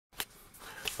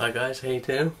Hi guys, how you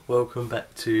doing? Welcome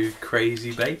back to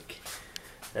Crazy Bake.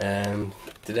 This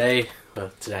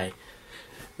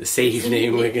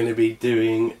evening we're going to be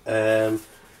doing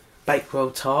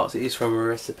Bakewell tarts. It is from a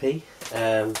recipe.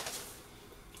 I've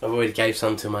already gave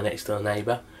some to my next door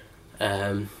neighbour.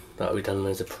 That we've done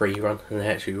as a pre-run, and they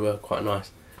actually were quite nice.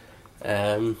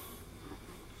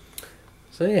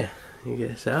 So yeah, you get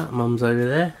this out. Mum's over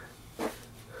there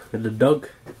with the dog.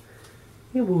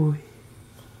 Hey boy.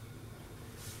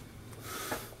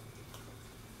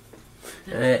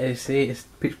 You see, it's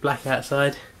pitch black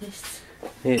outside. Yes.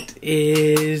 It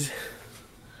is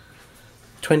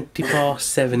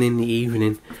 7:20 in the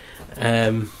evening.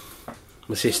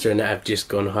 My sister and I have just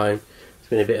gone home. It's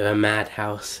been a bit of a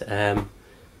madhouse. But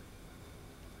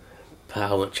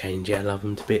I won't change it, I love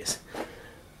them to bits.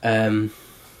 So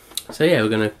yeah, we're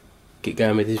going to get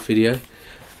going with this video.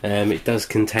 It does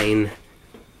contain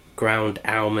ground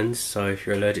almonds, so if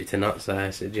you're allergic to nuts,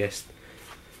 I suggest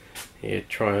you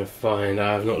try and find.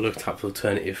 I have not looked up the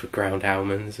alternative for ground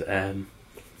almonds. You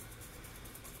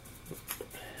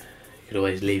could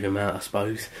always leave them out, I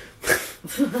suppose.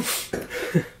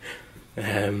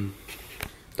 Don't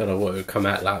know what would come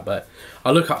out like, but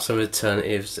I'll look up some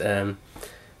alternatives and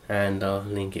I'll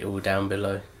link it all down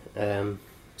below.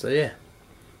 So yeah,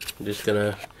 I'm just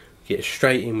gonna get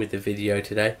straight in with the video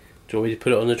today. Do you want me to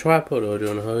put it on the tripod, or do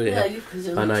you want to hold it? No, you put it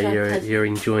on I know the tripod. you're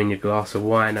enjoying your glass of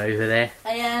wine over there.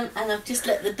 I am, and I've just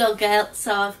let the dog out,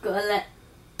 so I've got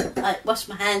to wash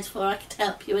my hands before I can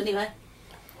help you anyway.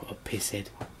 What a pisshead.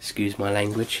 Excuse my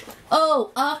language.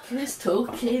 Oh, Arkin is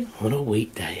talking. On a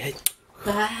weekday, eh?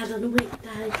 Bad on a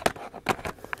weekday.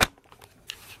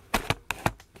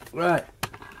 Right.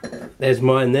 There's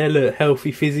mine there, look,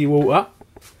 healthy fizzy water.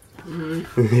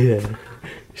 Yeah.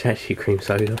 It's actually cream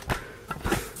soda.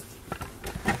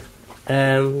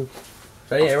 So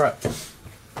yeah, right.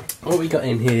 What we got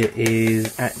in here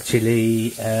is actually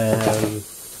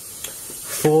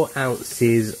 4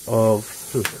 ounces of.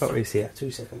 Can't really see that. 2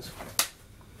 seconds.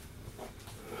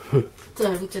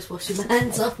 So I'm just washing my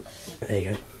hands off. There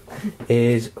you go.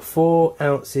 Is 4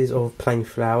 ounces of plain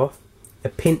flour, a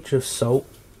pinch of salt,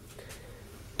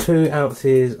 2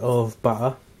 ounces of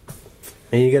butter,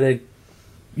 and you're gonna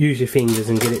use your fingers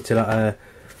and get it to like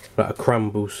a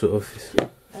crumble sort of.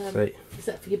 Right. Is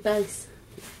that for your base?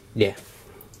 Yeah.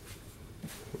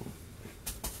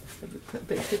 Have you put a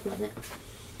bit of sugar on it?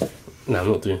 No,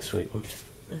 I'm not doing a sweet one.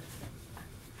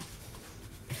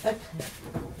 Okay.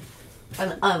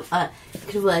 And you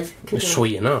could always. It's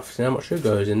sweet enough. See how much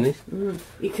sugar is in this?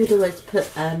 You could always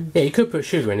put. Yeah, you could put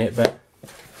sugar in it, but.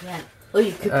 Yeah. Or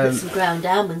you could put some ground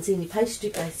almonds in your pastry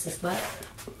base as well.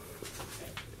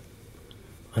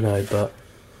 I know, but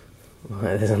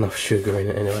there's enough sugar in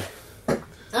it anyway.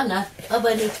 I know. I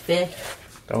won't need to be.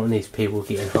 Don't want these people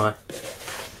getting high.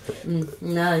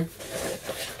 No.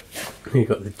 You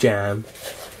got the jam.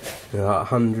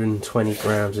 Like 120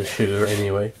 grams of sugar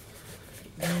anyway.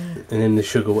 And then the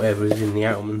sugar, whatever is in the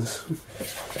almonds.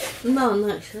 No,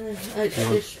 actually. It's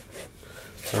just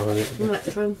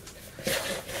electron.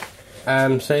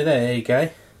 So there you go.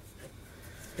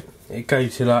 It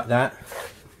goes to like that.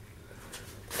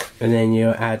 And then you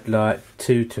add like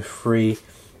 2 to 3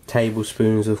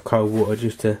 tablespoons of cold water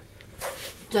just to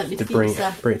bring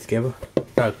it together.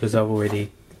 No, because I've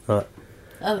already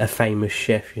a famous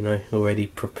chef, you know, already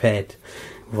prepared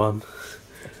one.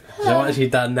 So once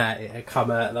you've done that, it'll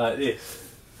come out like this.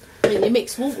 When you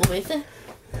mix water with it.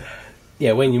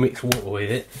 Yeah, when you mix water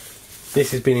with it.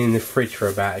 This has been in the fridge for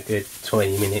about a good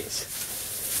 20 minutes.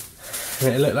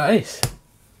 And it'll look like this.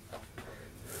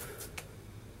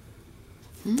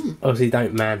 Obviously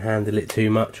don't manhandle it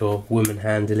too much or woman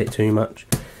handle it too much.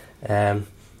 I'll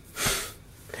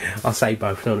say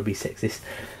both, don't want to be sexist.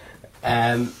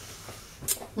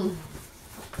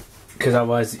 Because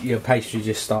otherwise your pastry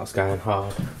just starts going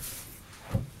hard.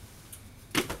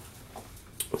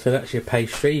 So that's your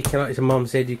pastry. You can, like your mum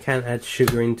said, you can add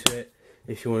sugar into it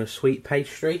if you want a sweet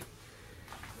pastry.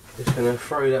 Just going to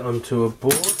throw that onto a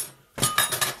board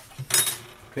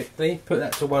quickly. Put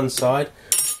that to one side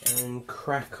and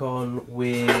crack on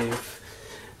with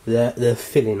the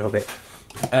filling of it.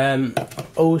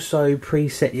 Also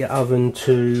preset your oven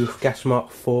to gas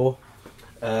mark 4,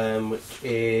 which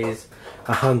is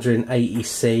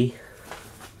 180C,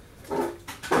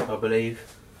 I believe.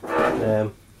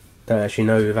 Don't actually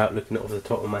know without looking at it off the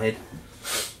top of my head.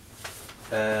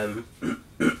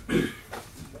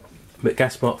 But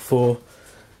gas mark 4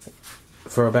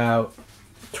 for about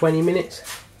 20 minutes.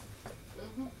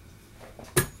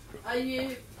 Are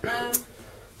you Am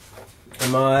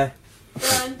I?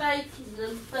 I'm baking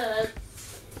them first.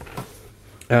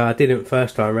 I didn't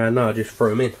first time around, no, I just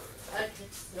threw them in. Okay,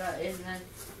 just throw it in then.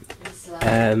 It's like...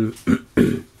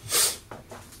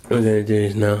 What I'm going to do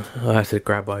is now, I have to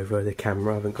grab over the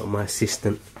camera, I haven't got my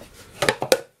assistant.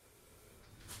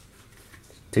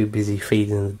 Too busy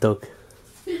feeding the dog.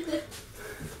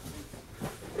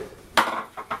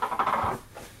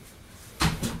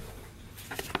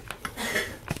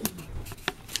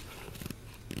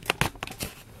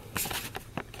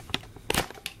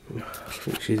 I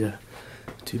think she's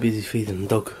too busy feeding the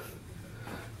dog.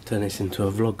 Turn this into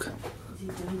a vlog. Is he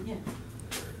doing it?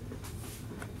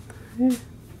 Yeah.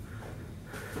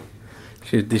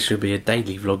 This should be a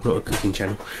daily vlog, not a cooking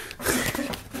channel.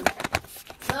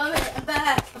 Sorry, I'm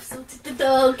back. I've sorted the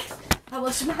dog. I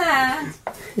wash my hands.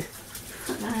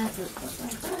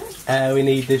 We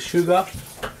need the sugar.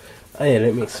 Oh yeah,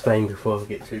 let me explain before I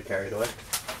get too carried away.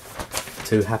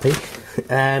 Too happy.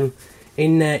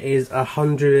 In there is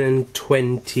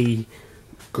 120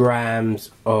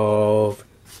 grams of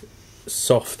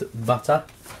soft butter.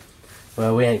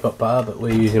 Well, we ain't got butter, but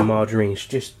we're using margarine.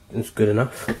 It's good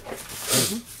enough.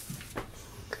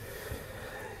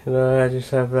 And I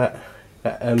just have that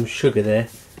sugar there,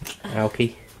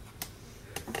 Alky.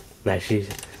 No, she's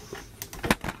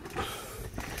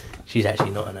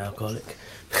actually not an alcoholic.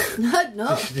 No,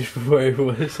 no. Just before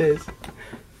what it says.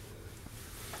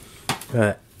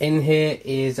 Right, in here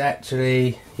is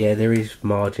actually, yeah, there is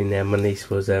margin there. My niece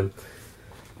was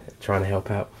trying to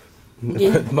help out.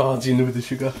 Yeah. Put margin with the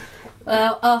sugar.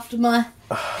 Well, after my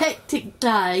hectic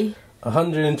day,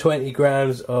 120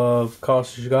 grams of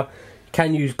caster sugar. You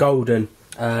can use golden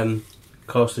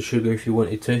caster sugar if you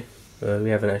wanted to. We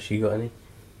haven't actually got any.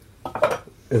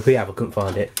 If we have, I couldn't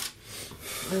find it.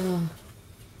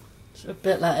 it's a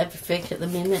bit like everything at the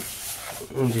minute.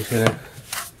 I'm just gonna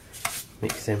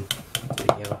mix them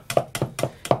together,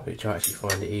 which I actually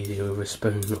find it easier with a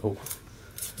spoon. Oh.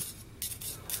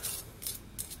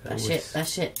 Bash it,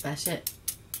 bash it, bash it.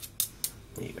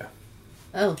 There you go.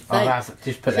 Oh, thanks.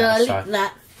 Just put Shall that I aside. lick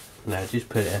that? No, just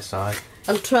put it aside.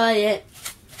 I'll try it.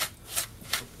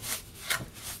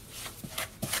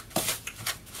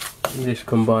 And just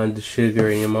combine the sugar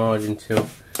and your margarine until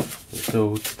it's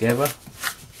all together.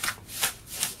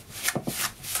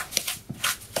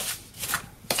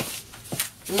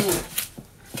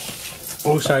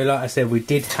 Also, like I said, we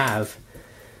did have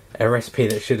a recipe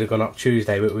that should have gone up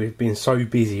Tuesday, but we've been so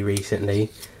busy recently,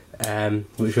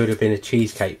 which would have been a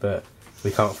cheesecake, but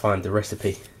we can't find the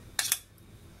recipe.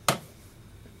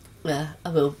 Yeah, I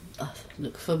will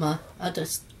look for my... I've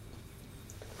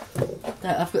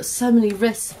got so many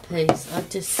recipes.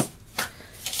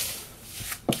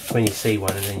 When you see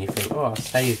one and then you think, oh, I'll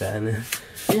save that, and then...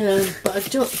 Yeah, but I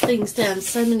jot things down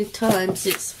so many times,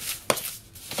 it's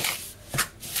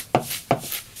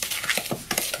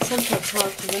sometimes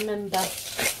hard to remember.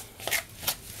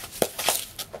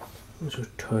 I'll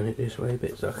just turn it this way a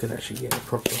bit so I can actually get it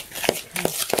proper.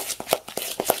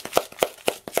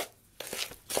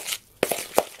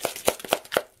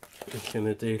 Just going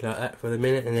to do like that for the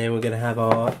minute, and then we're going to have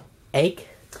our egg.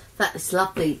 That is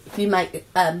lovely. If you make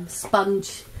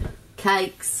sponge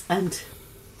cakes and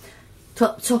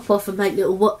top off and make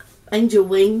little angel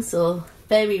wings or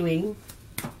fairy wing.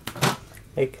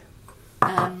 Egg.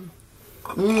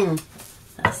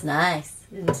 That's nice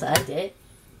inside it.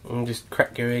 And just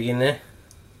crack your egg in there.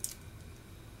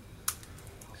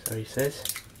 So he says.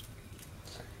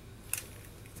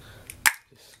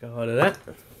 Discard of that.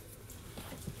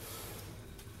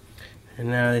 And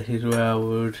now this is where I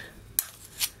would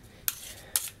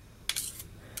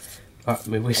up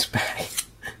my whisk bag.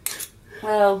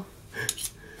 Well,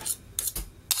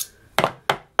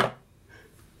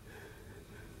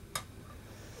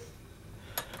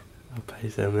 I'll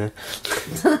place them there.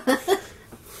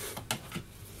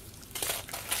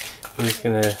 I'm just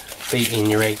going to beat in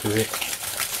your egg with it.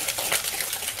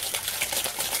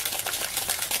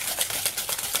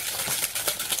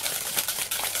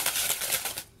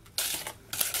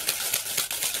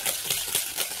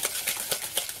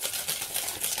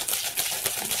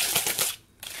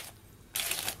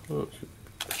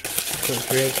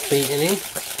 Put your egg beaten in.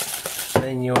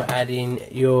 Then you're adding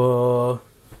your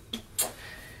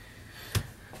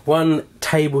 1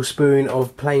 tablespoon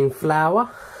of plain flour.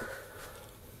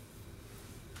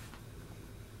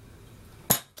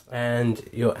 And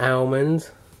your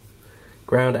almonds,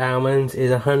 ground almonds,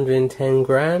 is 110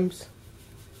 grams.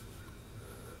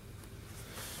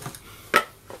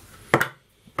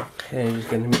 Okay, I'm just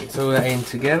going to mix all that in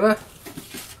together.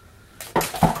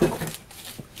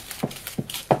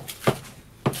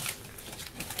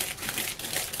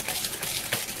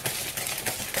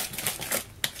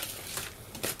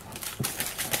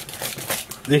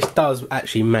 this does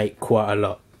actually make quite a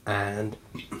lot, and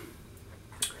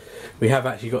we have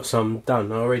actually got some done.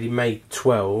 I already made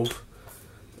 12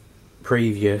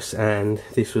 previous, and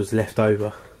this was left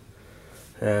over.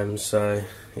 So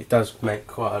it does make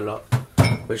quite a lot,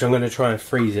 which I'm going to try and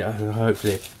freeze it, and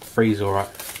hopefully it freezes alright,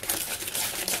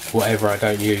 whatever I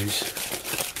don't use.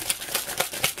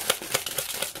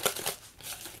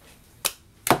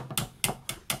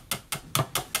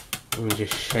 Let me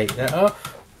just shake that off.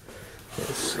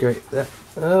 Let's scrape that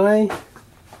away.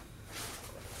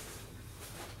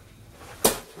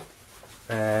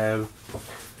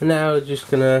 Now we're just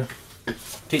gonna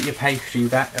get your pastry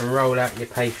back and roll out your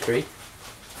pastry,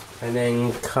 and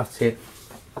then cut it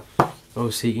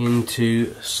obviously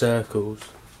into circles.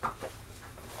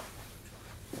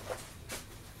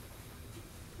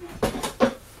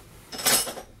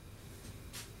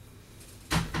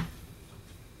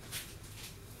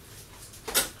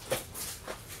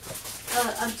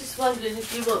 I'm just wondering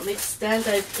if you want me to stand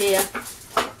over here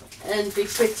and be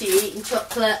pretty eating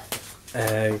chocolate.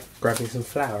 Grab me some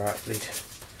flour out, please.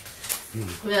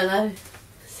 Hello.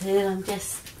 See, I'm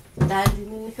just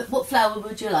standing in the... What flour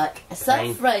would you like? A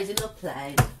soft raisin or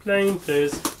plain? Plain,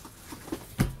 please.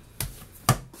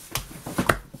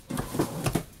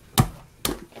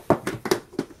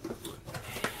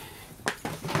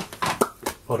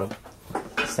 Hold on.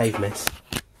 Save miss.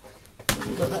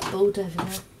 You've got that board over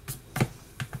there.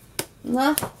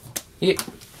 No? Yep.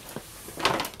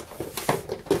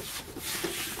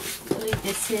 I'll leave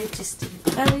this here just in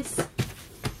case.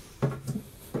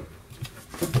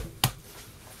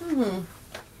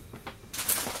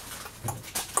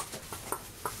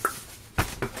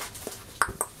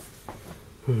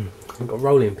 I've got a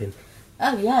rolling pin.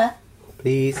 Oh yeah.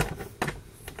 Please.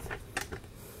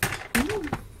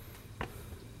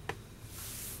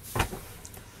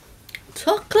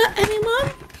 Chocolate,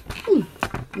 anyone?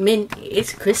 Mint,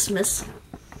 it's Christmas.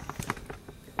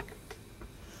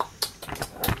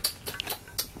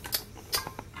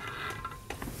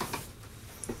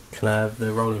 Can I have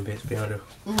the rolling pins behind her?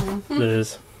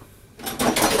 Please.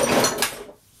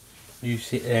 You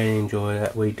sit there and enjoy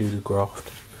that. We do the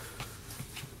graft.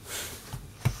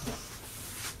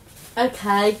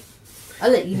 Okay.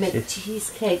 I'll let you make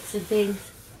cheesecakes and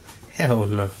things. Hell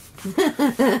no.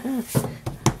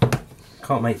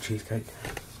 Can't make cheesecake.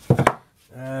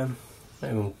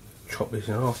 Maybe we'll chop this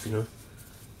in half, you know.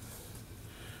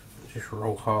 Just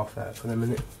roll half out for a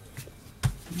minute.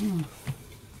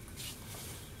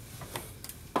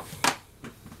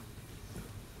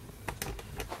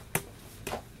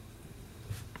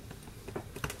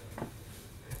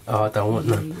 Oh, I don't want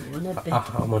none.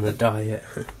 I'm on a diet.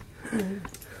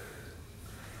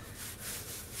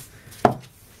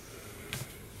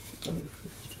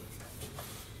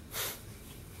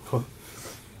 Oh.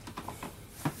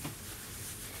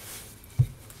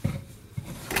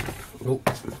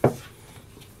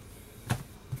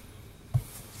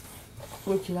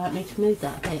 Would you like me to move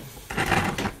that bit?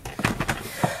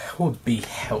 Would be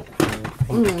helpful,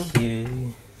 thank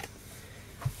you.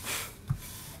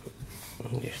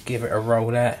 Just give it a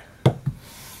roll out.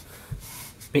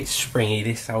 Bit springy,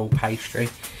 this old pastry.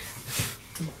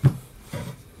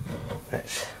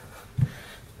 That's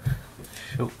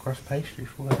short crust pastry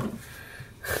for you.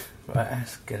 Right,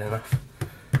 that's good enough.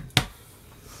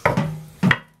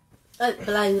 Don't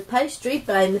blame the pastry,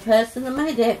 blame the person that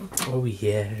made it. Oh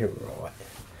yeah, right.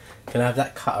 Can I have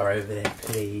that cutter over there,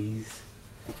 please?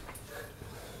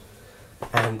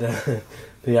 And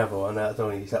the other one, I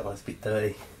don't use that one, it's a bit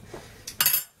dirty.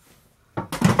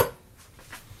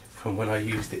 From when I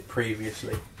used it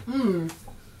previously.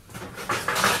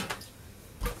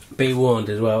 Be warned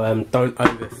as well, don't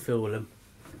overfill them.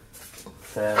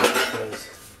 Because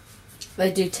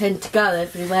they do tend to go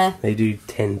everywhere. They do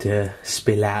tend to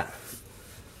spill out.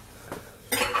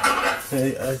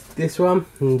 This one,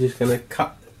 I'm just going to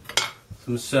cut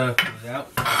some circles out.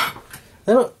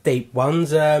 They're not deep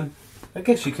ones. I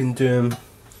guess you can do them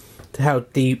to how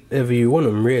deep ever you want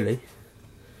them, really.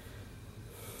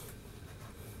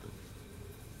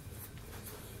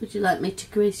 Would you like me to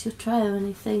grease your tray or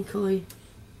anything, or you...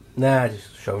 Nah,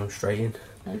 just show them straight in.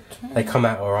 Okay. They come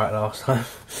out alright last time.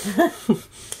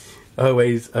 I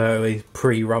always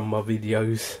pre-run my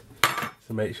videos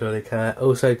to make sure they come out.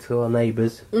 Also to our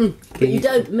neighbours. But you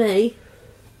don't me.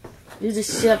 You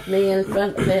just shove me in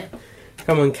front of it.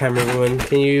 Come on, camerawoman.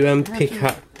 Can you pick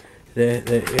up the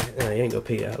no, you ain't got to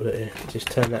pick it up. Look here. Just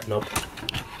turn that knob.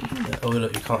 Oh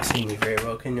look, you can't see me very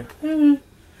well, can you?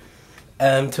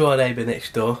 To our neighbour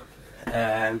next door.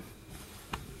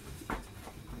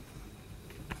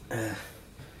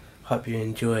 Hope you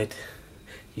enjoyed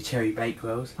your cherry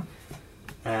Bakewells.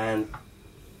 and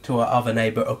to our other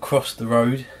neighbour across the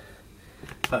road.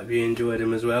 Hope you enjoyed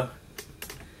them as well.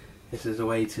 This is a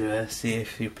way to see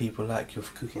if your people like your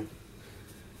cooking.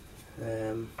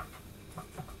 But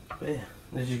yeah,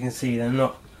 as you can see, they're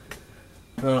not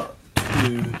too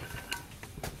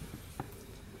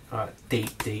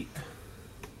deep.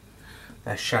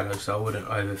 They're shallow, so I wouldn't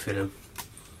overfill them.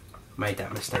 Made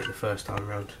that mistake the first time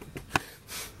round,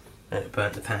 and it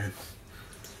burnt the pan.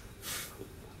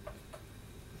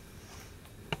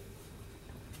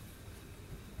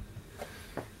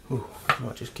 Ooh, I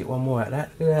might just get one more out of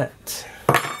that. Look at that.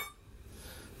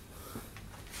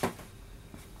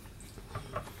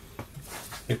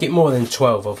 You get more than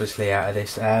 12 obviously out of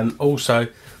this. Also,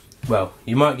 well,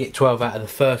 you might get 12 out of the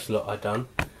first lot I've done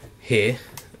here.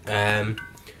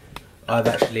 I've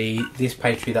actually, this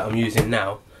pastry that I'm using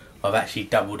now, I've actually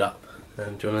doubled up. Do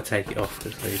you want to take it off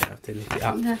just so you don't have to lift it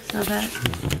up? That's not bad.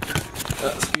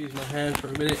 Excuse my hand for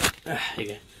a minute. There you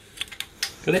go.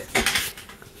 Got it?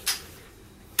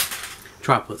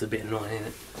 Tripod's a bit annoying,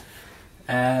 isn't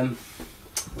it?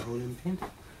 Rolling pin.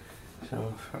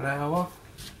 Some flour.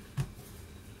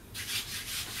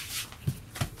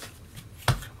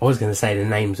 I was going to say the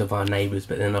names of our neighbours,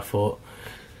 but then I thought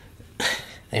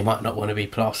they might not want to be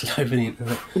plastered over the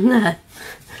internet. No.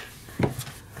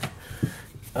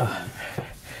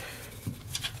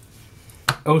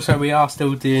 Also, we are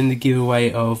still doing the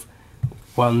giveaway of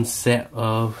one set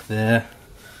of the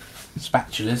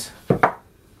spatulas.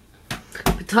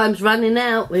 The time's running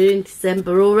out. We're in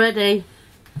December already.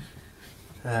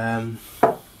 Hold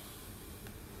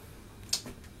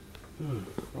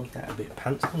that a bit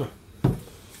pants, didn't I?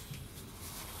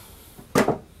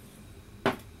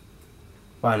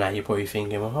 Well, now you're probably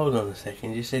thinking, well, hold on a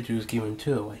second, you said you was giving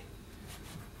 2 away.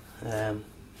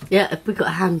 Yeah, we got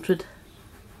 100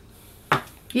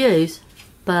 views,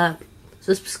 but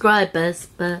subscribers,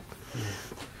 but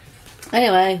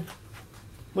anyway,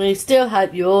 we still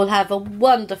hope you all have a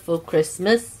wonderful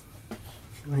Christmas.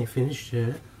 I ain't finished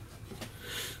yet.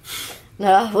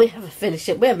 No, we haven't finished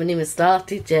it. We haven't even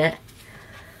started yet.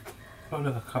 Oh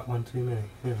look, I cut one too many.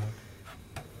 Yeah.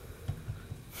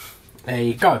 There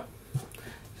you go.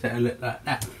 So it'll look like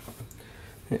that.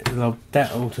 Lob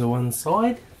that all to one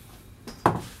side.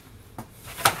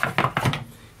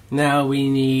 Now we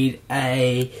need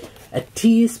a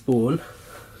teaspoon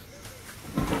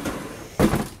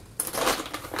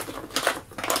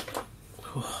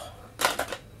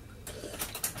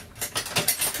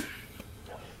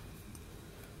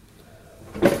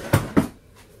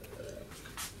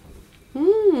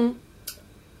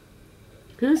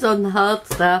Who's on the hard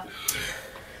stuff?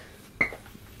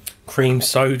 Cream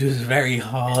soda's very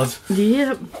hard.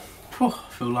 Yep. Oh,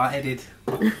 I feel lightheaded.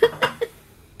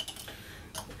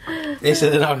 This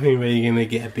is another thing where you're going to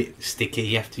get a bit sticky.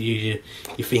 You have to use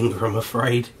your finger, I'm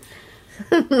afraid.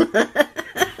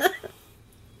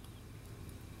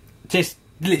 Just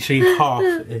literally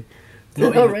half.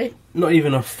 Not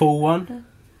even a full one.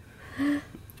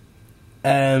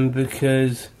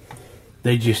 Because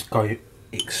they just go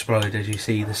explode as you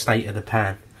see the state of the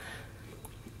pan.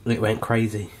 It went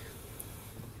crazy.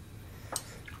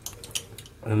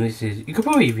 And this is, you could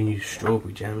probably even use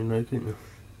strawberry jam in there, couldn't you?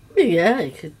 Yeah,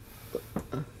 you could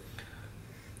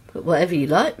put whatever you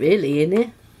like really in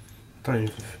it. Do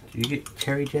you get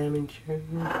cherry jam in cherry?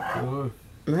 No.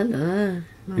 No.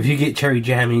 If you get cherry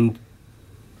jam in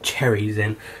cherries,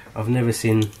 then I've never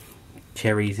seen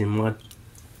cherries in my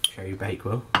cherry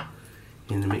Bakewell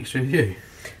in the mixture with you.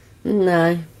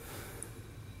 No.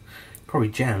 Probably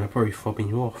jam, they're probably fobbing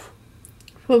you off.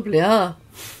 Probably are.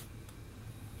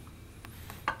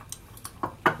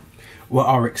 Well,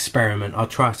 our experiment, I'll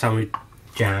try some with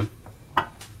jam.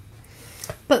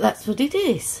 But that's what it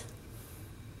is.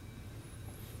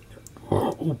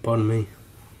 Oh, pardon me.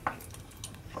 I'm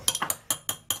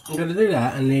going to do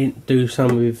that and then do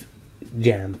some with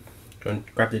jam. Do you want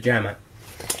to grab the jam out?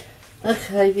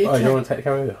 Okay, you Oh, you don't want to take the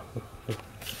camera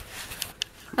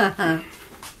over?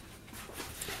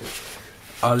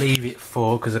 I'll leave it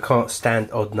for, because I can't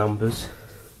stand odd numbers.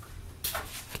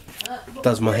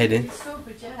 Does my head in.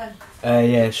 Strawberry jam.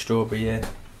 Yeah, strawberry, yeah.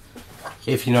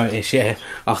 If you notice, yeah,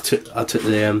 I took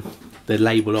the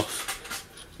label off.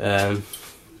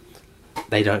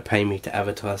 They don't pay me to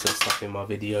advertise that stuff in my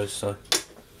videos, so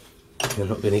you're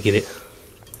not going to get it.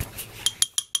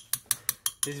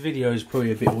 This video is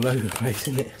probably a bit all over the place,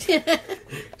 isn't it? Yeah.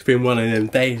 It's been one of them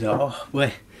days, like, oh,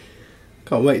 boy,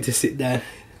 can't wait to sit down.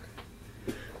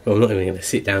 Well, I'm not even going to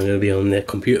sit down, I'm going to be on the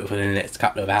computer for the next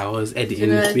couple of hours editing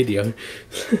this video.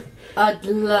 I'd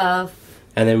love...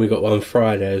 And then we got one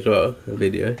Friday as well, a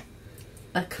video.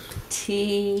 A cup of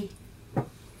tea.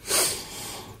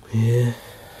 Yeah.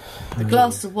 A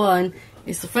glass of wine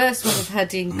is the first one I've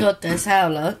had in God knows how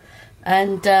long,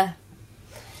 and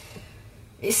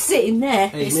it's sitting there.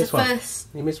 Hey, it's the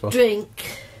first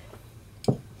drink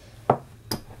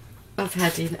I've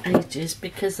had in ages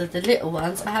because of the little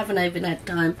ones. I haven't even had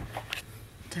time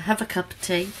to have a cup of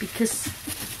tea because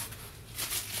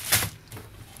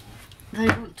they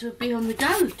want to be on the go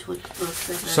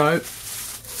 24/7. So,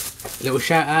 little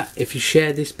shout out, if you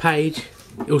share this page,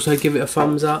 also give it a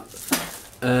thumbs up.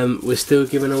 We're still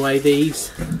giving away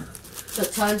these.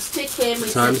 But time's ticking, we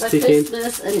Time's said by ticking.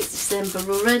 Christmas and it's December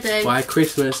already. By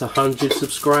Christmas, 100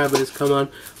 subscribers, come on.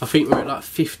 I think we're at like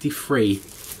 53.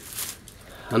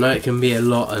 I know it can be a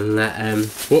lot and that,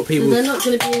 what people... So they're not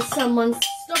going to be in someone's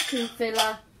stocking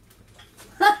filler.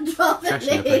 I'd rather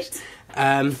it.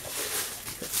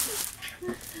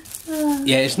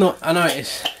 Yeah, it's not, I know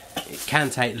it can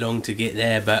take long to get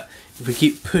there, but if we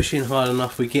keep pushing hard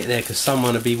enough, we get there because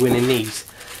someone will be winning these.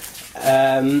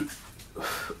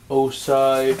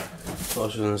 Also, what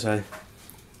was I going to say?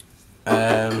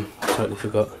 Totally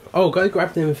forgot. Oh, go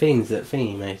grab them things that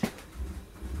Thingy made.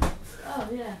 Oh,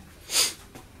 yeah.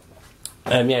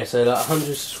 Yeah, so like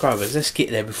 100 subscribers. Let's get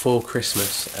there before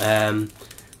Christmas.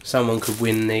 Someone could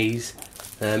win these.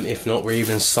 If not, we'll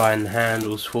even sign the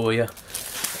handles for you.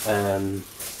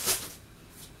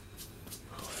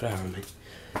 Flower on me.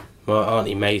 My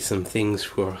auntie made some things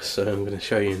for us, so I'm going to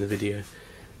show you in the video.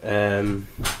 Oh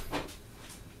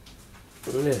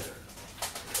yeah.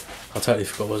 I totally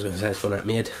forgot what I was going to say. It's gone out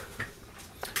my head.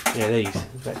 Yeah, these.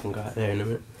 That can go out there in a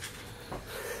minute.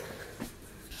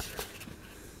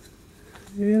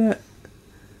 Look at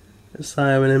that.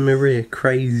 Simon and Maria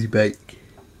Crazy Bake.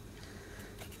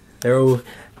 They're all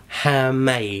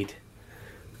handmade,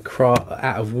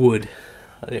 out of wood,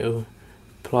 a little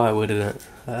plywood in it.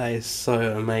 That is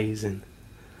so amazing.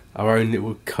 Our own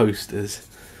little coasters.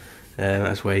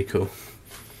 That's way cool.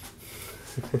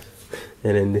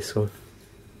 And then this one.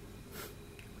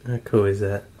 How cool is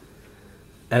that?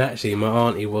 And actually, my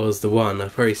auntie was the one. I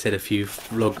probably said a few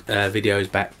vlog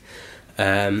videos back.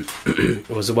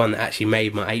 Was the one that actually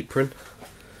made my apron.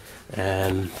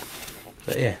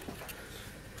 But yeah.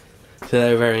 So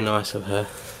they were very nice of her.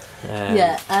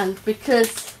 Yeah, and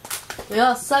because we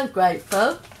are so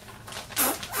grateful,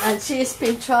 and she has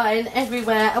been trying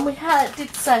everywhere, and we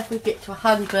did say if we get to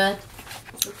 100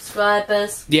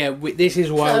 subscribers. Yeah, this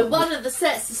is why. So one of the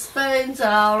sets of spoons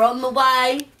are on the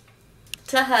way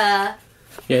to her.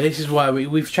 Yeah, this is why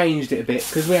we've changed it a bit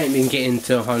because we ain't been getting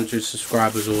to 100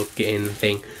 subscribers or getting the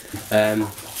thing.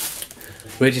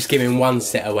 We're just giving one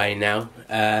set away now.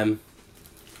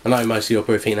 I know most of you will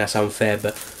probably think that's unfair,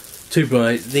 but to be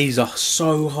honest, these are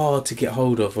so hard to get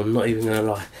hold of. I'm not even gonna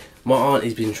lie. My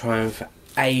auntie's been trying for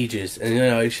ages, and you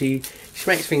know she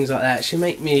makes things like that. She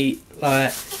make me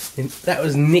like that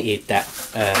was knitted, that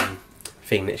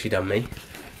thing that she done me.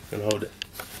 And hold it.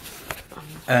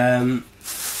 And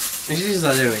she's just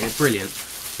like doing it. Brilliant.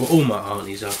 Well, all my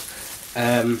aunties are.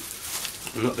 I'm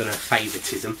not gonna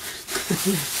favouritism.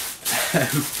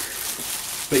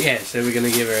 But yeah, so we're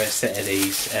going to give her a set of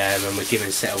these, and we're giving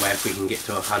a set away if we can get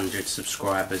to 100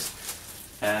 subscribers.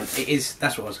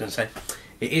 That's what I was going to say.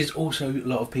 It is also, a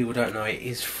lot of people don't know, it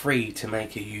is free to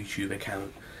make a YouTube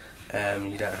account.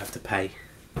 You don't have to pay,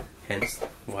 hence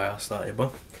why I started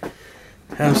one.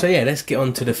 So yeah, let's get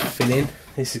on to the filling.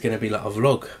 This is going to be like a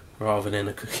vlog rather than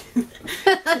a cooking.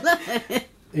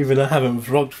 Even though I haven't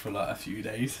vlogged for like a few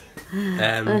days.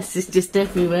 This is just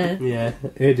everywhere. Yeah,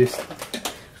 it just...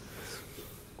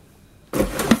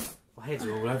 My heads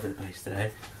are all over the place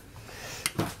today.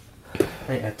 I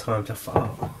ain't had time to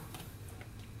fart.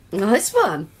 Nice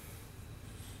one.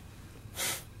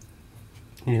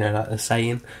 You know, like the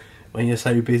saying, when you're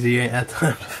so busy you ain't had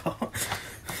time to fart.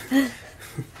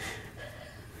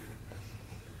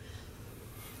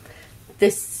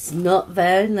 This is not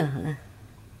very nice.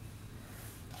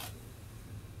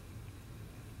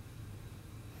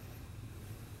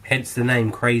 Hence the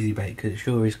name Crazy Bake, because it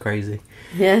sure is crazy.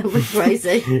 Yeah, we're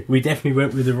crazy. We definitely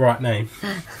went with the right name.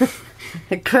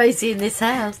 Crazy in this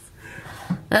house.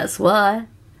 That's why.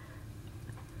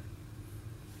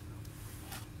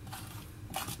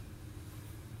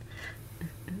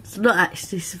 It's not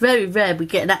actually, it's very rare we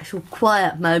get an actual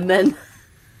quiet moment.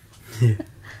 Yeah.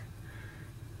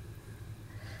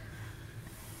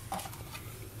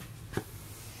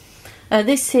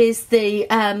 This is the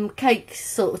cake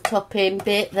sort of topping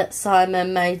bit that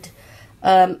Simon made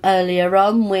earlier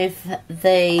on with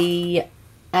the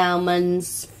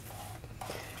almonds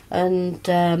and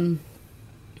the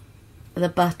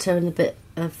butter and a bit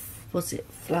of, was it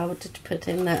flour did you put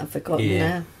in there? I've forgotten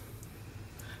now.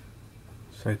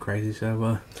 So crazy so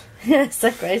far. Yeah,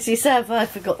 so crazy so far. I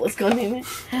forgot what's gone in it.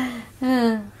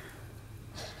 And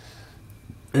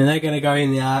they're going to go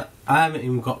in there. I haven't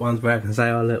even got ones where I can say,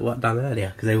 oh look what I've done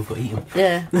earlier, because they all got eaten.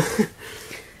 Yeah.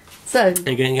 So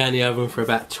they're going to go in the oven for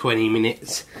about 20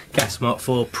 minutes. Gas mark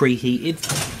 4 preheated.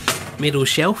 Middle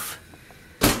shelf.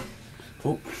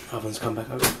 Oh, oven's come back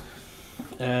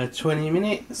over. 20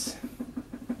 minutes.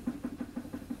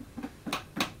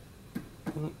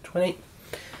 20.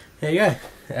 There you go.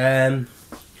 I'll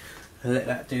let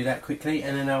that do that quickly,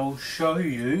 and then I will show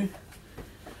you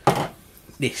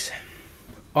this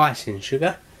icing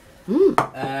sugar.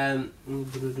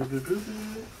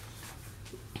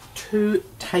 2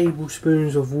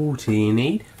 tablespoons of water you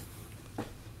need.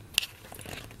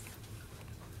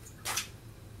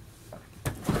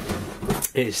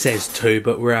 It says 2,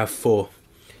 but we'll have 4.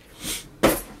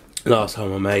 Last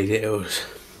time I made it, it was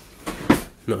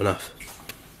not enough.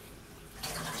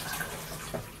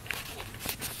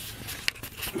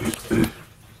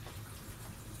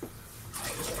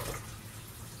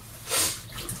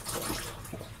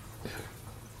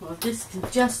 well, this can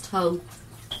just hold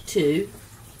 2.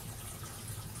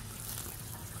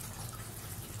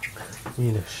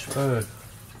 Need a spoon.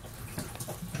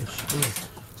 A spoon.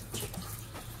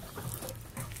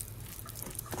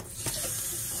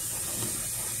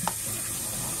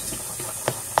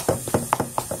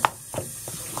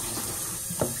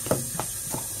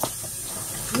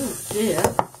 Dear.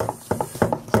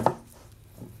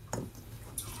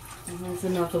 And there's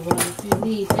another one if you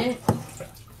need it.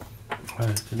 I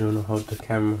don't want to hold the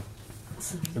camera.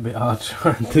 It's a bit hard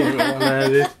trying to do it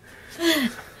one-handed.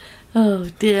 Oh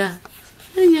dear.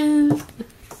 Hello.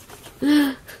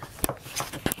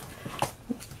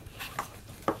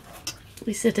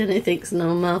 We said anything's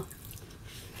normal.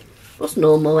 What's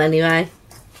normal anyway?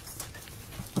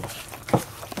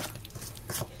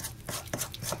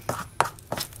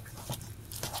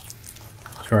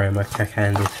 Sorry, I'm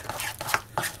cack-handed.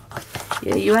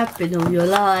 Yeah, you have been all your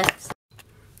life.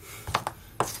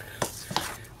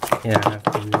 Yeah, I have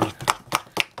been.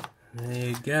 There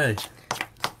you go.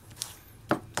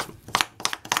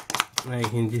 Now you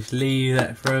can just leave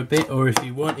that for a bit, or if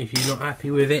you want, if you're not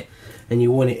happy with it and you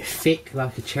want it thick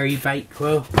like a cherry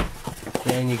Bakewell,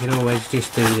 then you can always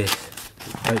just do this.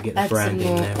 Don't get the brand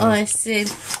in there. Icing,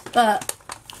 but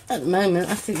at the moment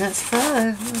I think that's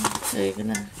fine. So you're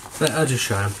gonna. But I'll just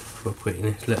show them for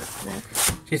quickness. Look, Yeah.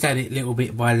 just add it little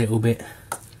bit by little bit.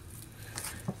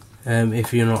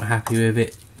 If you're not happy with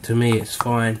it, to me it's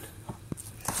fine.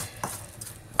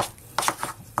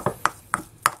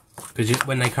 Because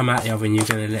when they come out the oven, you're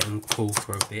going to let them cool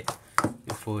for a bit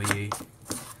before you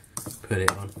put it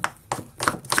on.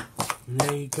 And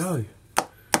there you go.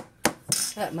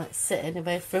 That might sit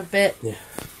anyway for a bit. Yeah.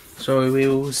 So we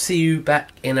will see you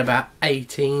back in about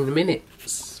 18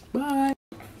 minutes. Bye.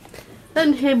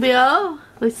 And here we are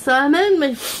with Simon.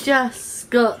 We've just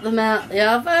got them out the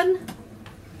oven.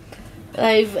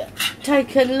 They've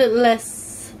taken a little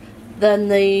less than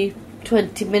the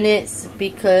 20 minutes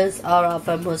because our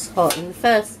oven was hot in the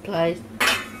first place.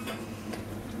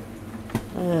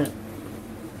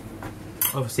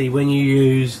 Obviously, when you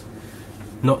use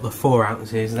not the 4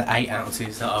 ounces, the 8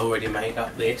 ounces that I already made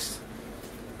up this,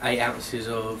 8 ounces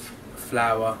of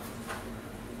flour,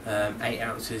 8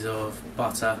 ounces of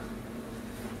butter,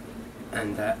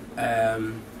 and that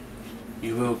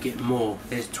you will get more.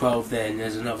 There's 12 there, and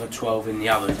there's another 12 in the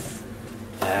oven.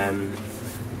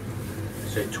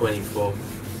 So 24,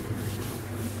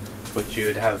 which you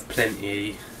would have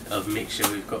plenty of mixture.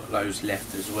 We've got loads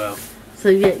left as well. So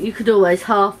yeah, you could always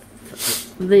half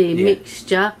the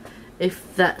mixture if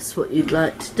that's what you'd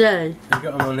like to do. I've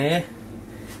got them on here.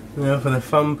 Now for the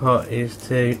fun part is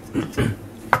to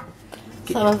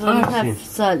Some of them have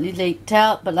slightly leaked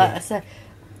out, but like I said,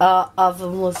 our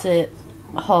oven was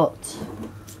hot.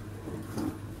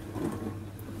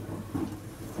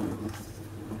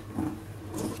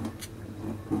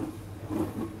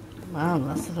 Wow,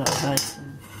 that's a lot of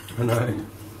icing. I know.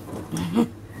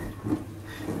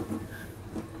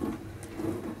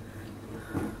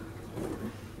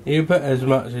 You put as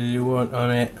much as you want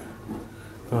on it.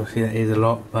 Obviously that is a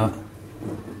lot, but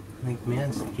make me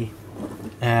hands sticky.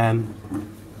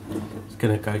 It's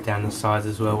going to go down the sides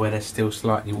as well where they're still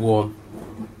slightly warm.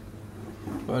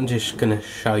 But I'm just going to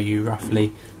show you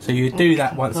roughly. So you do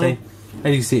that once they,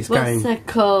 as you see, it's going. What's that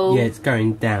called? Yeah, it's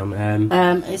going down.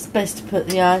 It's best to put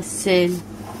the icing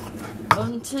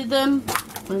onto them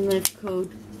when they've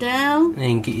cooled down.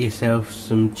 Then get yourself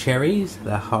some cherries,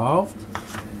 they're halved.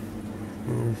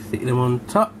 And stick them on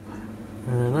top.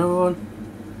 And another one.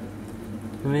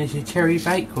 And there's your cherry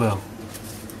Bakewell.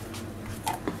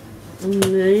 And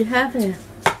there you have it.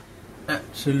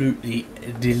 Absolutely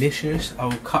delicious.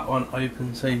 I'll cut one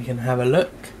open so you can have a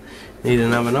look. Need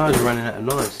another knife, we're running out of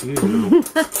knives.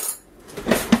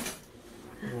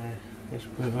 Let's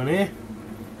put it on here.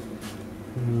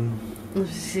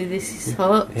 Obviously this is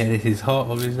hot. Yeah, this is hot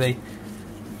obviously.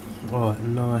 Oh,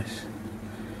 nice.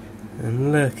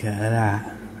 And look at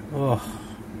that. Oh,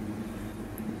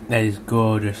 that is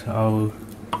gorgeous. I'll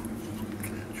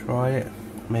try it.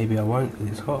 Maybe I won't because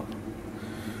it's hot.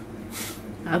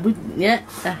 I wouldn't yet,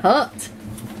 they're hot.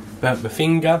 Burnt my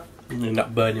finger and end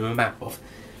up burning my mouth off.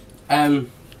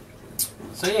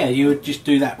 So yeah, you would just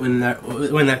do that when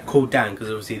they're cooled down, because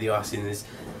obviously the icing is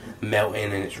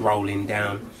melting and it's rolling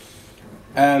down.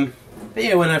 But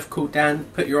yeah, when they've cooled down,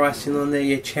 put your icing on there,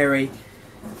 your cherry,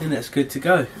 and that's good to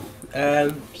go.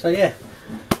 So yeah,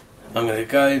 I'm gonna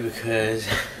go because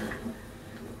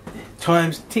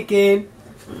time's ticking.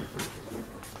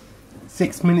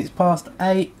 6 minutes past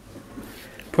 8.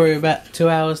 Probably about 2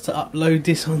 hours to upload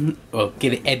this on, or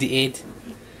get it edited,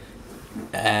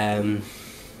 and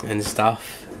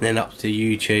stuff, and then up to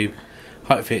YouTube.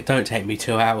 Hopefully it don't take me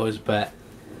 2 hours, but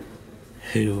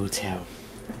who will tell?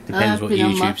 Depends what YouTube's doing. I've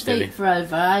been on my feet for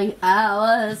over 8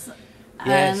 hours.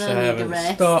 Yes, I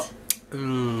haven't stopped.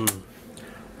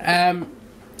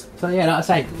 So yeah, like I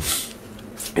say,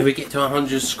 if we get to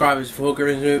 100 subscribers before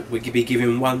Christmas, we could be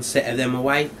giving one set of them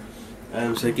away.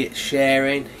 So get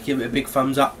sharing, give it a big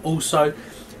thumbs up. Also,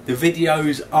 the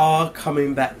videos are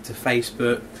coming back to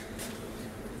Facebook.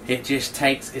 It just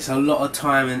takes, it's a lot of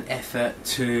time and effort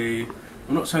to,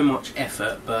 well, not so much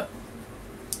effort, but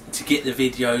to get the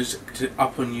videos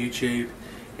up on YouTube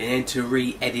and then to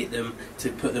re-edit them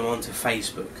to put them onto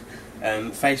Facebook.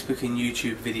 Facebook and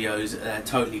YouTube videos are a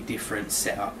totally different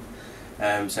setup,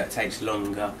 so it takes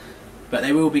longer. But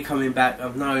they will be coming back.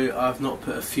 I've not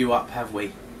put a few up, have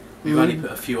we? We've only put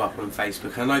a few up on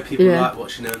Facebook. I know people like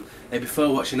watching them. They prefer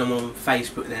watching them on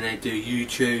Facebook than they do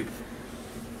YouTube.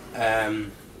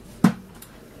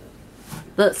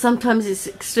 But sometimes it's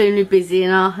extremely busy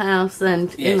in our house,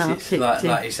 and yes, in our it's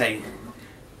like you say.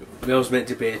 There was meant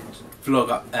to be a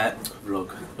not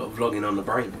vlogging on the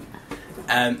brain.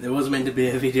 There was meant to be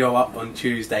a video up on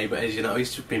Tuesday, but as you know,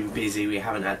 it's just been busy. We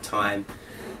haven't had time.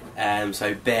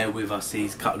 So bear with us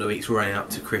these couple of weeks running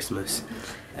up to Christmas.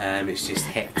 It's just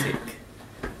hectic.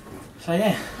 So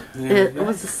yeah. There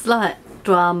was a slight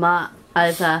drama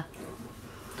over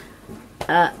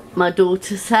at my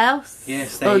daughter's house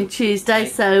on Tuesday,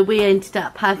 so we ended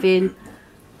up having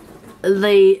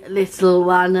the little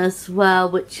one as well,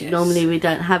 which normally we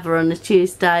don't have her on a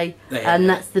Tuesday, and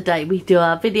that's the day we do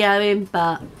our videoing.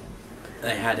 But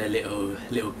they had a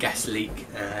little gas leak,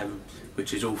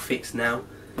 which is all fixed now.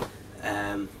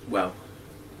 Well,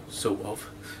 sort of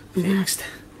fixed.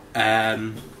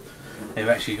 They've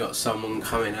actually got someone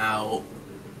coming out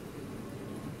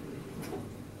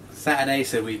Saturday,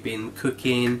 so we've been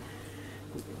cooking.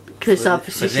 Because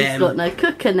obviously she's got no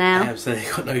cooker now. So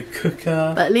they've got no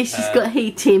cooker. But at least she's got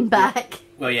heating back.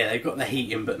 Well, yeah, they've got the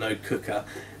heating but no cooker.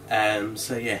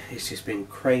 So yeah, it's just been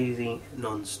crazy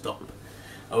non-stop.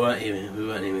 We weren't even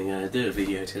going to do a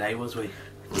video today, was we?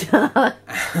 No. I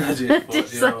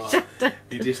just thought, you know what,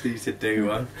 you just need to do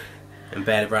one. And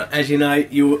bear the run. As you know,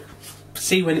 you'll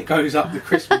see when it goes up, the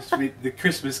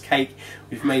Christmas cake.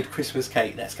 We've made Christmas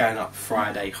cake that's going up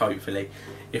Friday, hopefully,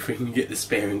 if we can get the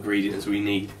spare ingredients we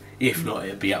need. If not,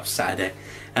 it'll be up Saturday.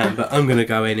 But I'm gonna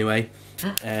go anyway,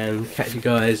 and catch you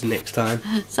guys next time.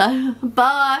 So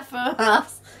bye for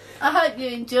us. I hope you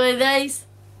enjoy these.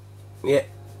 Yeah.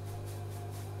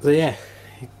 So yeah,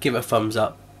 give a thumbs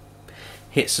up,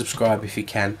 hit subscribe if you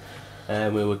can,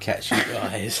 and we will catch you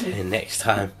guys next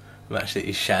time. I'm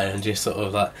actually shattered and just sort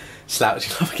of like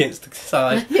slouching up against the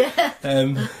side. Yeah.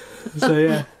 So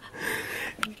yeah,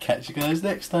 catch you guys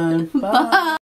next time. Bye. Bye.